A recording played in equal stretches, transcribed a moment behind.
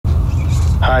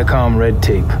High-com red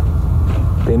tape.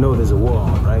 They know there's a war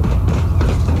on, right?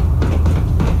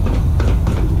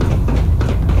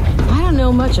 I don't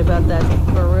know much about that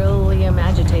beryllium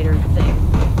agitator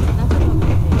thing. That's a lovely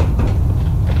thing.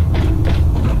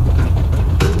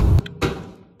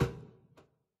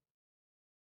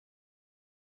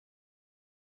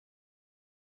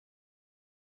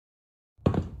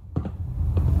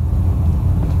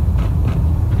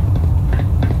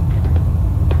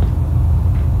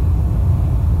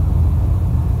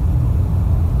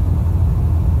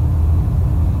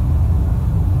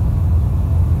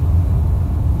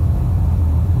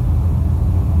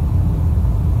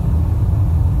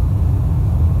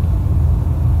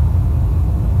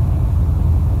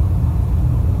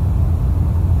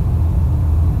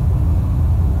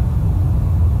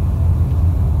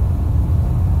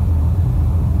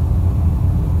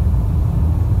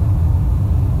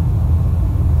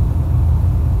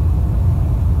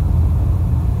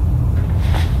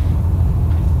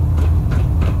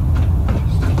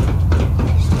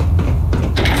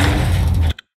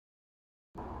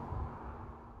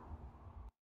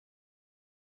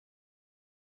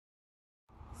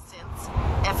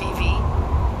 FEV?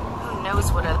 Who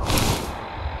knows what a...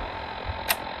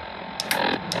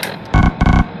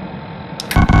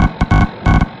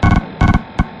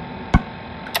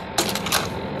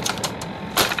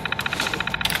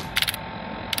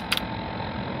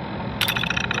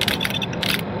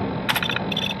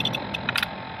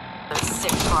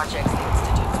 sick projects the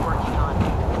Institute's working on.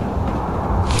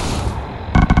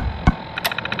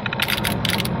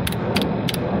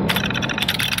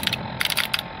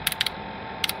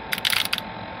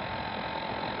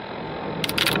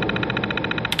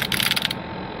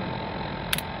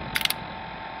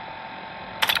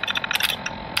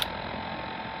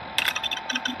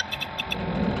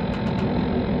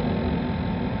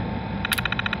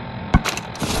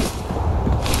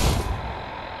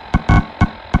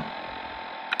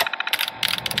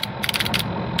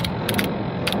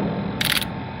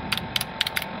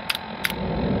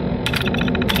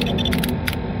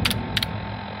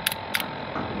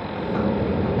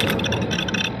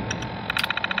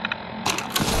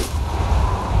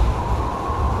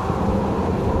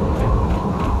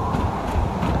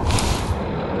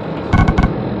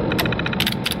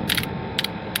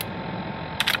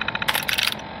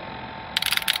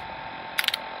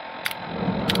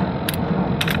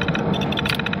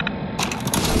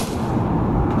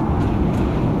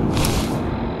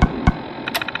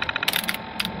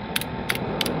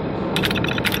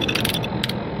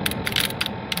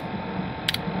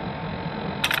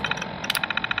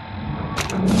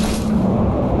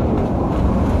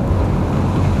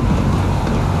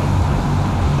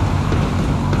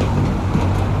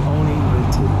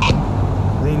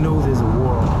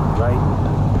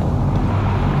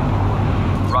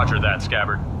 Roger that,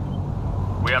 Scabbard.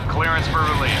 We have clearance for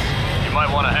release. You might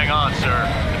want to hang on,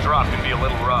 sir. The drop can be a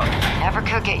little rough. Never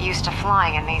could get used to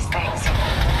flying in these things.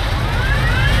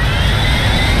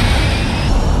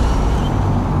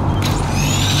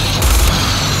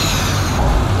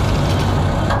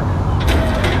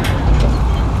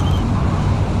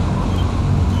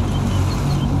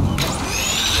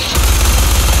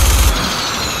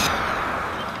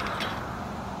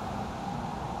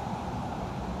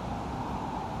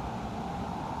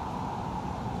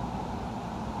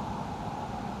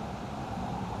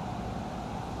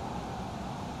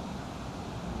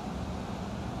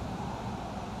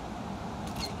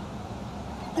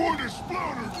 Going to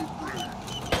splatter your brain!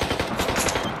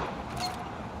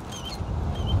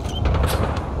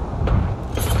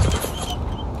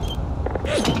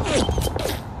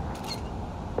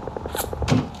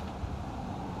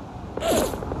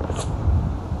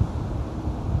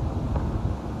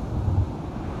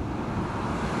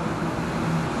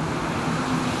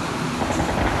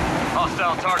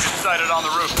 Hostile target sighted on the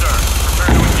roof, sir.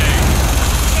 Prepare to engage.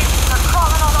 They're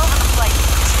crawling all over the place.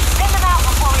 Send them out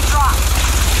before we drop.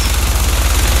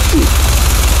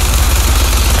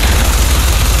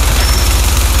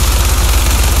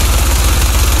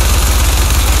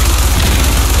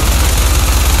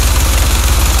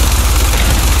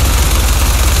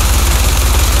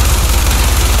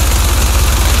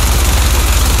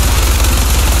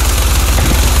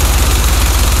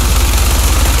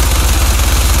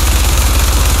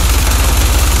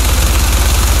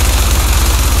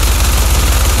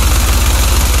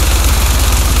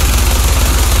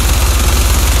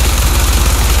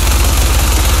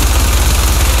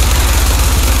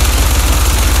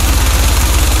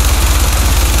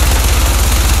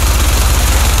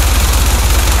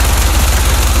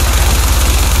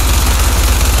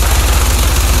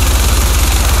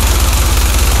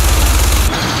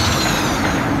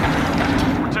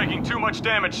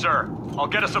 damage, sir. I'll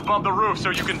get us above the roof so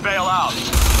you can bail out.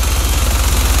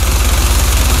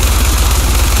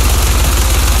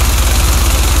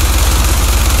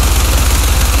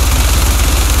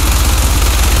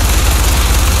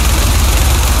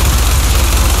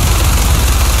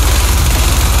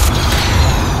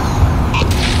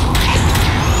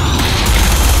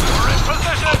 We're in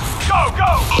position! Go,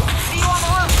 go! See you on the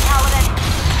roof, Paladin.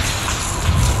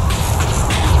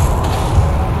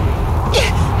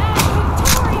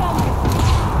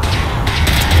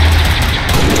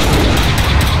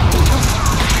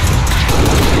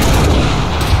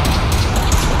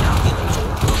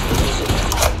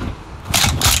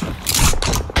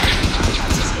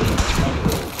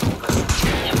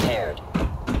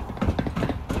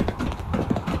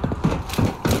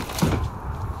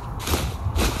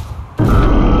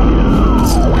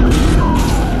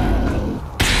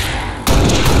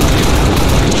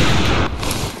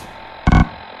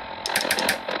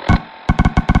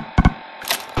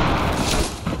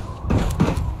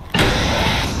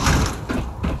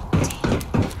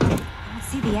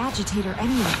 Agitator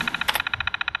anyway.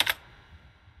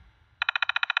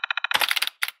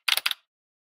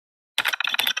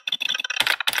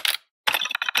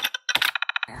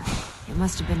 It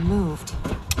must have been moved.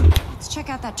 Let's check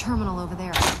out that terminal over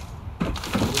there.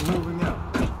 We're moving out.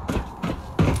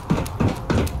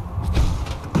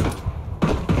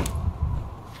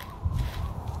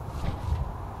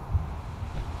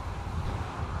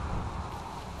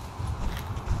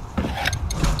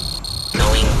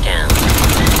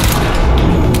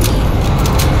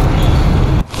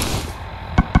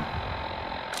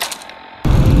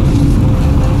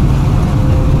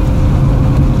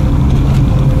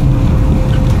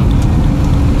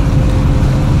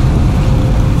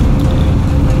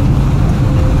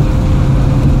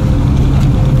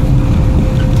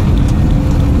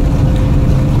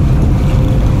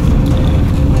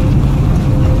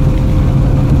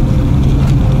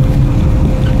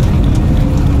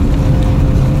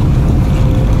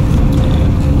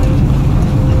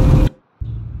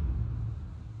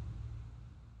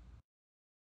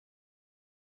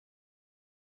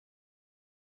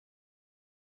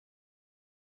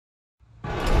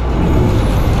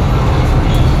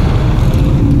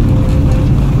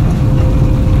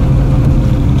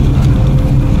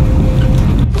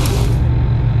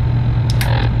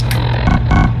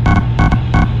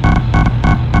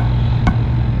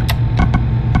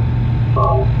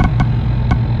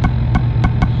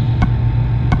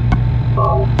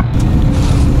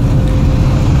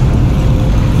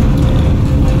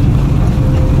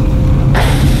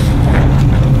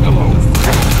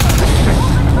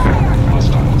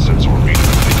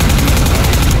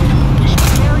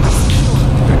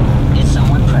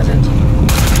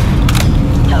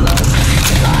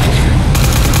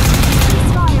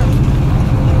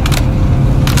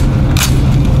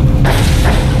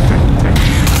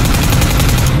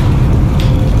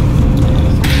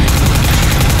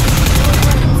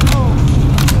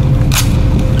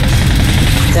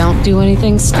 Don't do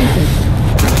anything stupid.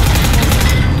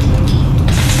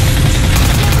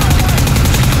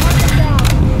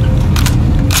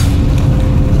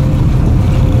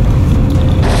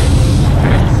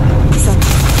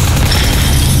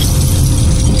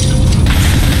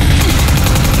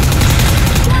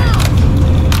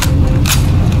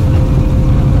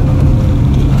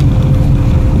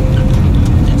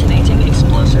 Detonating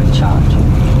explosive charge.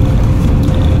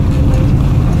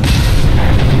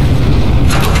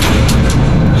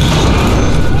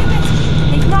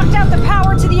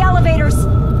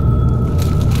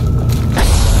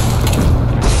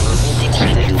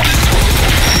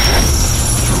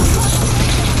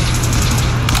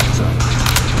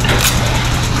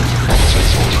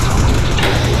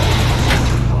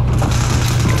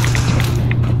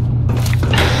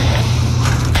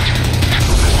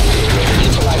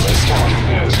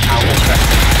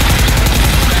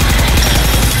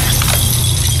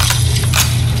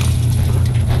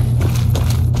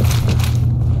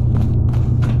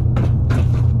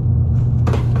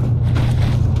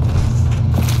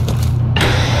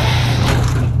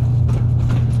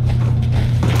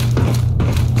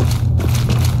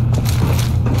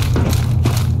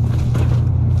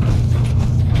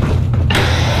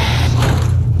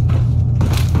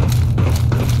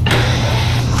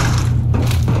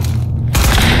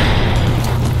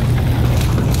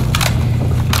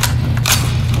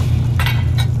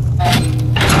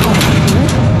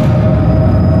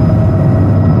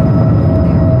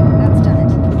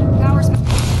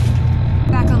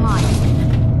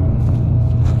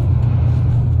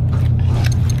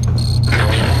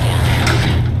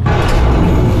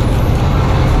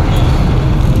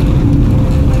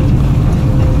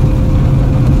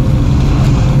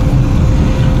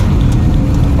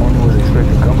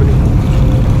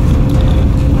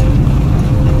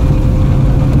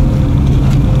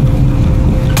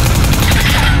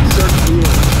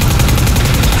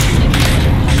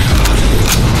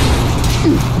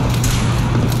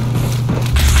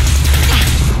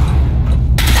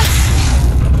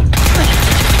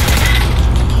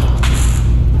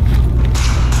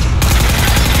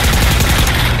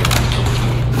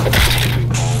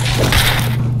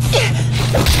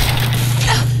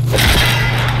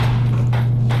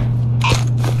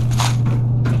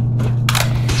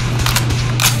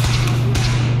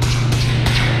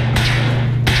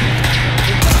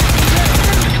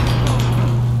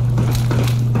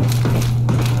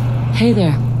 Hey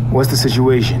there. What's the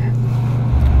situation?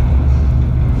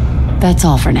 That's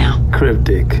all for now.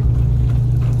 Cryptic.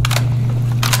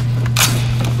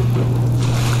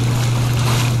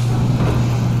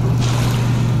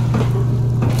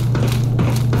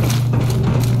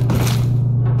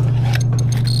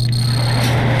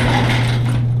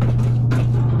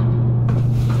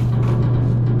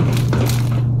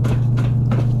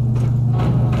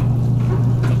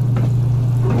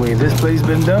 The way this place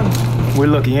been done, we're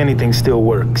lucky anything still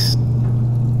works.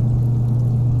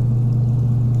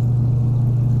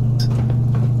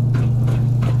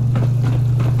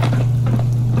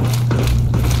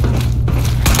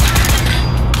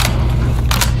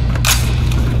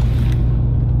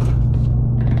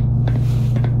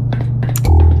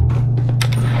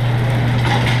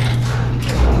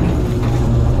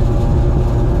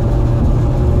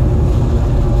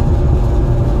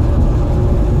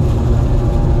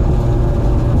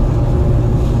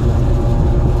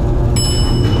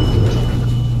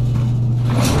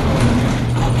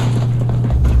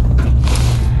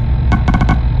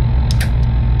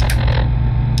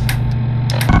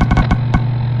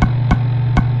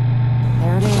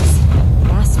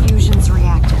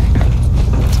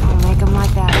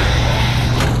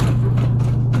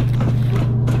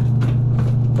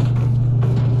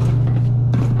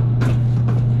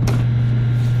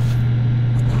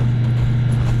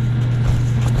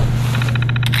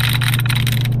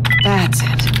 That's it.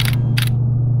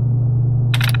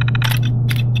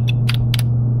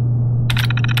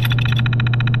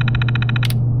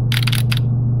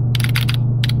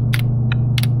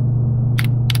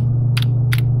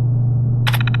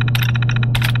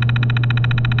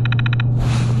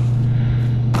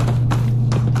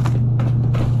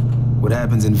 What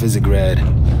happens in Visegrad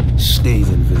stays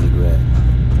in Visegrad.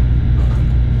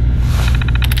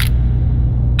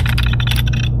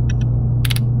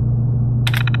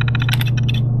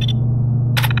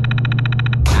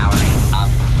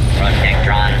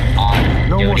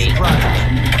 No more surprises.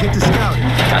 Get to scouting.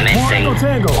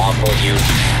 Commencing lawful use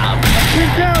of Get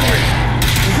down here!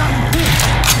 You got me picked!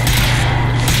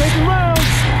 Take him round!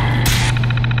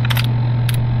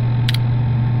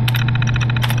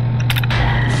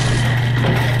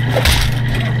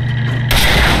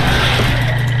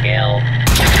 kill.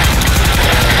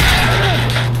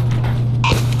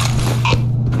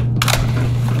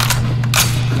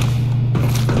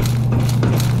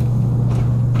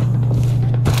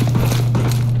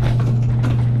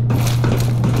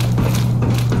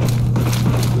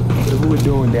 Whatever we're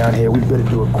doing down here, we better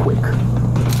do it quick.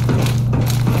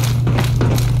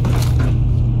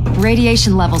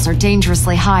 Radiation levels are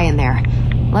dangerously high in there.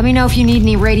 Let me know if you need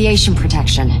any radiation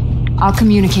protection. I'll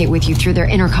communicate with you through their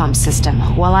intercom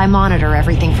system while I monitor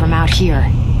everything from out here.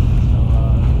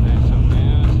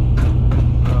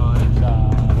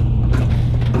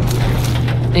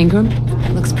 Ingram?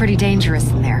 Looks pretty dangerous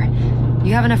in there.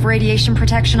 You have enough radiation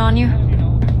protection on you?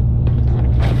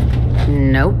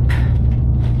 Nope.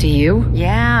 Do you?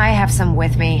 Yeah, I have some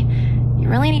with me. You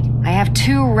really need... I have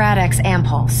 2 Radex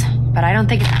ampules, but I don't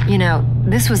think... You know,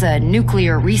 this was a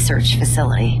nuclear research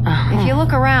facility. If you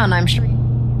look around, I'm sure...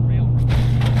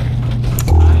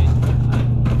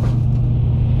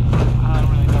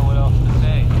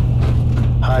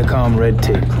 High-com red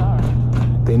tape.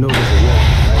 They know there's a war,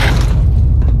 right?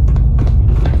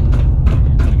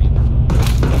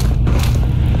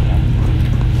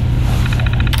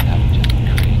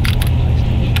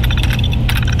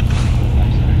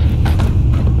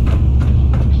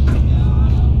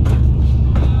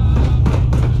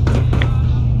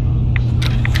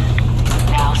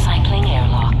 Now cycling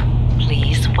airlock.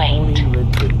 Please wait. They know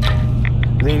there's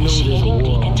a Initiating war,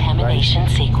 decontamination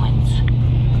right? sequence.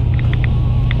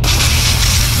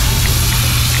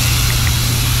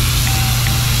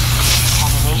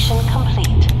 Contamination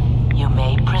complete. You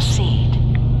may proceed.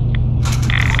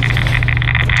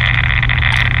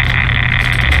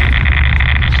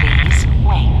 Please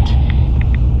wait.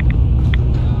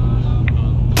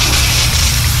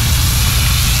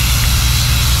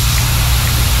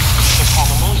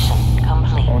 Decontamination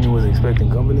complete. Only was expecting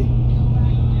company.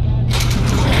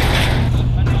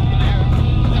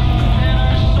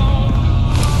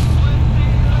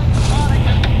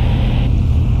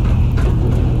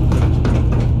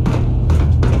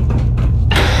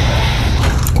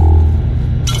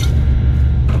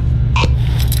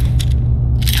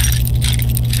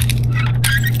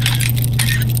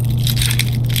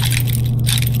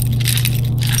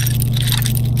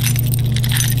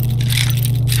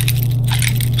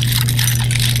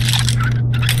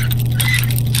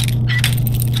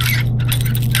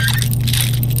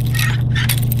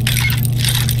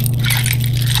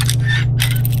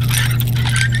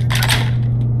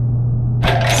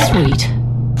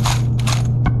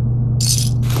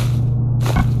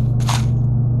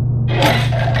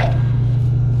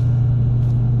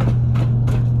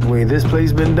 this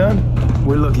place been done,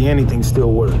 we're lucky anything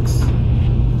still works.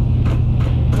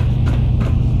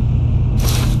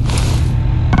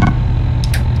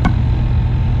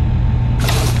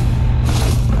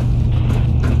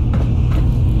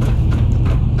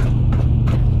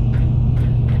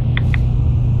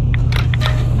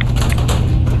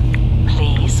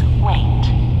 Please wait.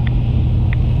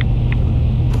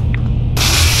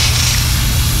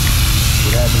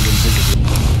 It hasn't been visited.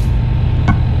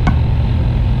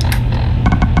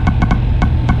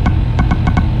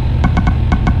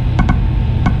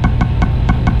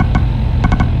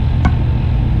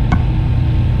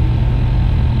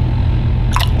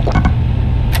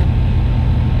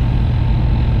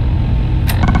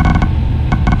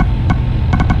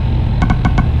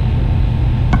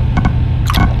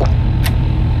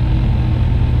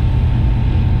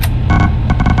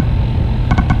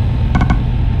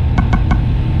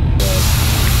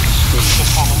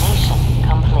 Examination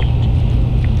complete.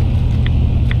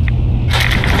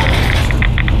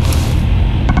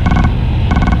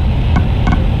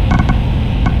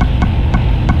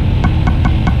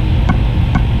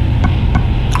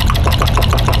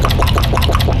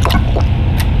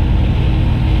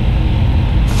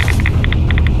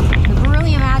 The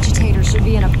beryllium agitator should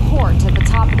be in a port at the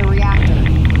top of the reactor.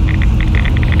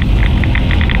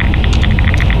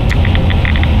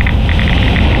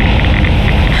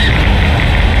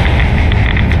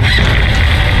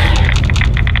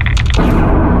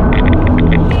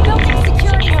 Building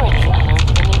security alert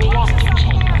in the reactor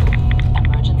chamber.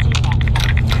 Emergency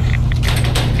backup.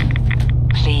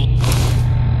 Please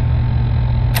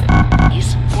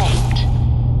wait.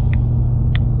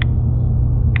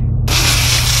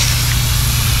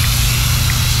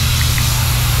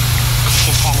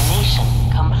 Examination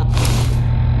complete.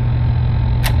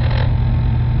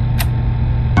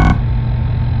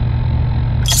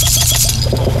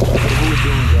 What we're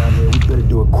doing down here, we better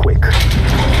do it quick.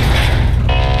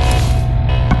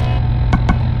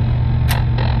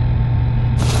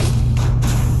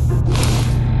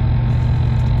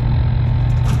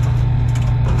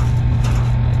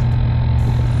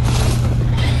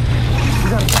 We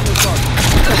gotta get this on.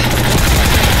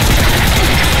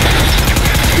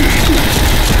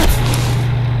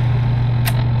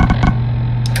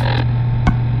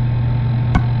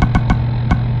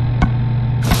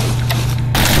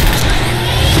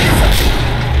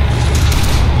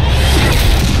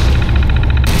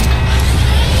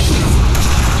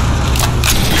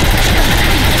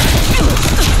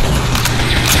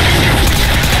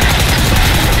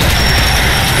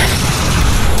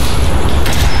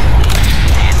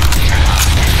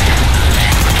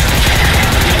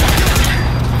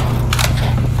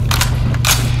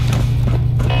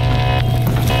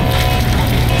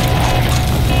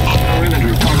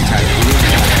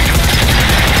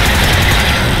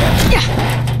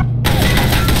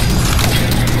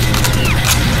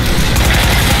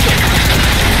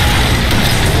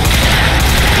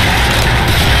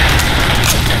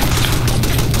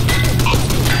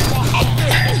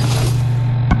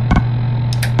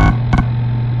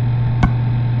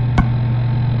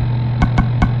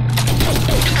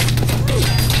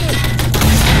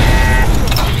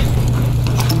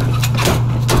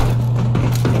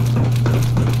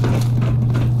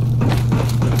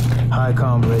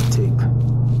 High-com red tape.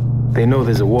 They know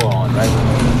there's a war on, right?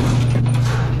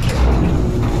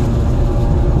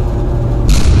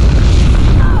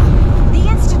 The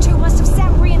Institute must have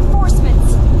sent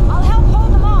reinforcements. I'll help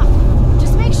hold them off.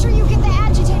 Just make sure you get the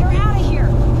agitator out of here.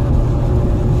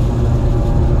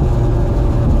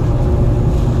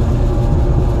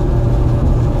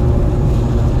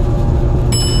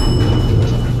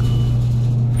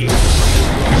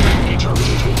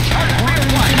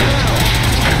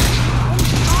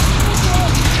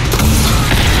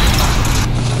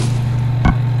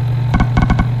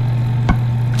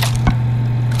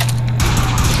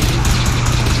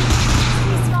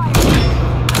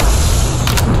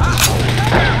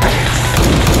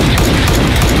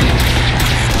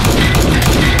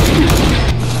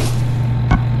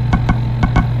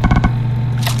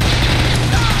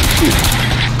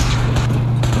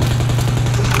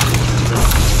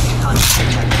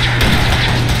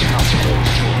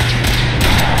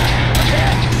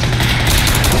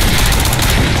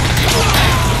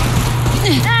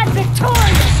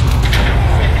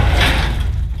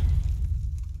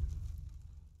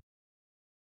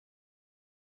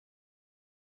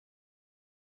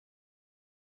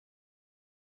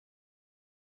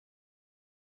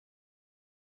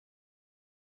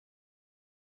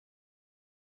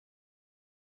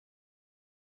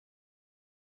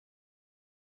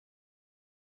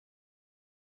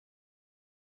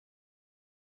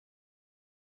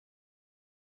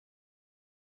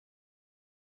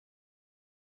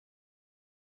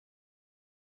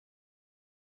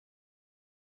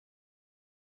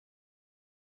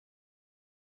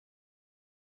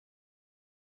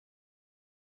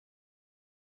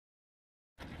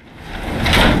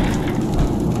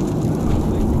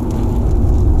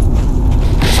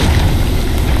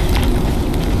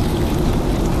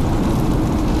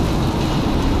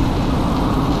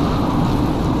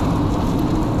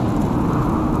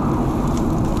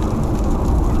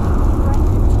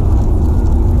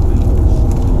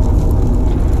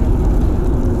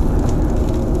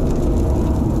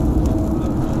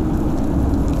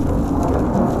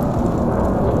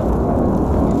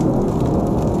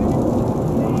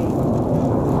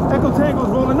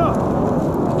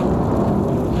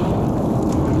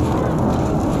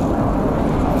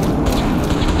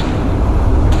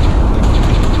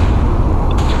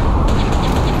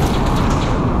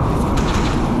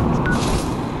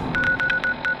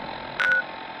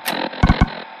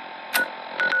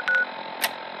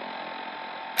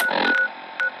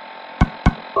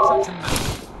 such a mess.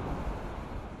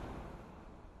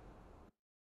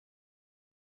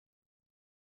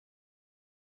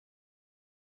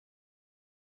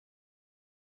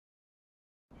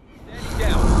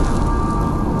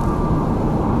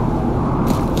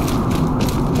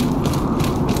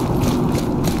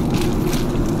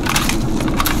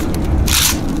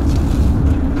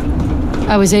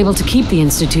 I was able to keep the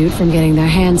Institute from getting their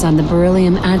hands on the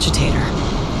beryllium agitator.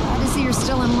 Glad to see you're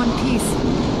still in one piece.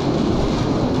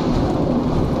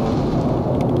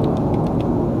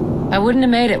 I wouldn't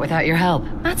have made it without your help.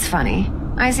 That's funny.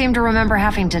 I seem to remember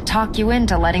having to talk you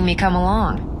into letting me come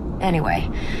along. Anyway,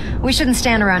 we shouldn't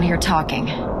stand around here talking.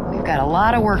 We've got a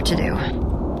lot of work to do.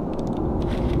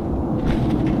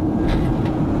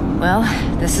 Well,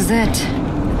 this is it.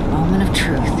 The moment of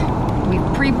truth.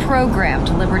 We've pre-programmed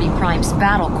Liberty Prime's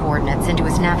battle coordinates into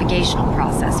his navigational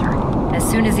processor. As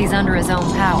soon as he's under his own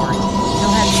power,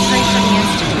 he'll head straight for the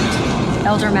Institute.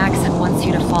 Elder Maxon wants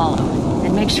you to follow,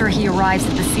 and make sure he arrives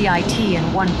at the CIT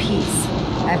in one piece.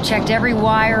 I've checked every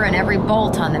wire and every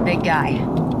bolt on the big guy.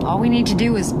 All we need to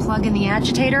do is plug in the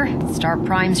agitator, start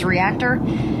Prime's reactor,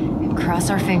 and cross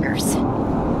our fingers.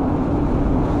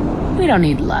 We don't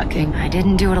need luck. I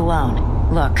didn't do it alone.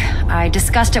 Look, I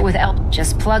discussed it with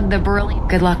Just plug the beryllium.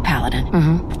 Good luck, Paladin.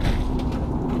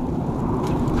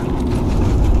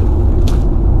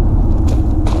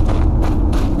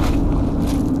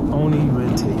 Only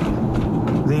red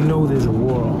tape. They know there's a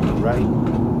war on, right?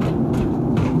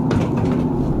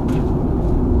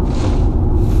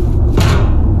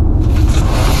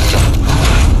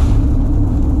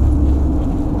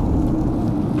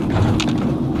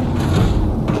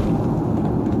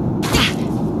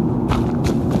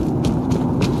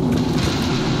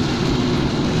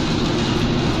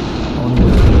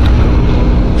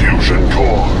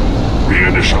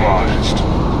 Reinitialized.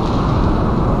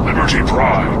 Liberty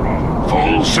Prime.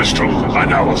 Full system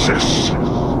analysis.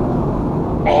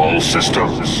 All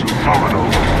systems nominal.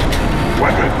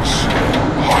 Weapons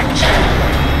hot.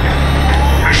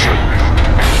 Mission: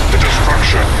 the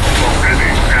destruction of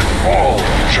any and all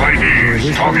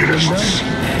Chinese communists.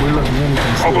 We're looking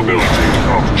anything still Probability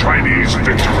of Chinese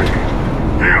victory: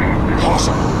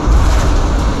 impossible.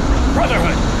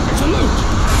 Brotherhood,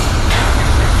 salute!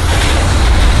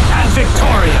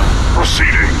 Victorium!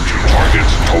 Proceeding to target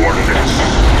coordinates.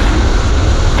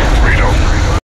 Freedom.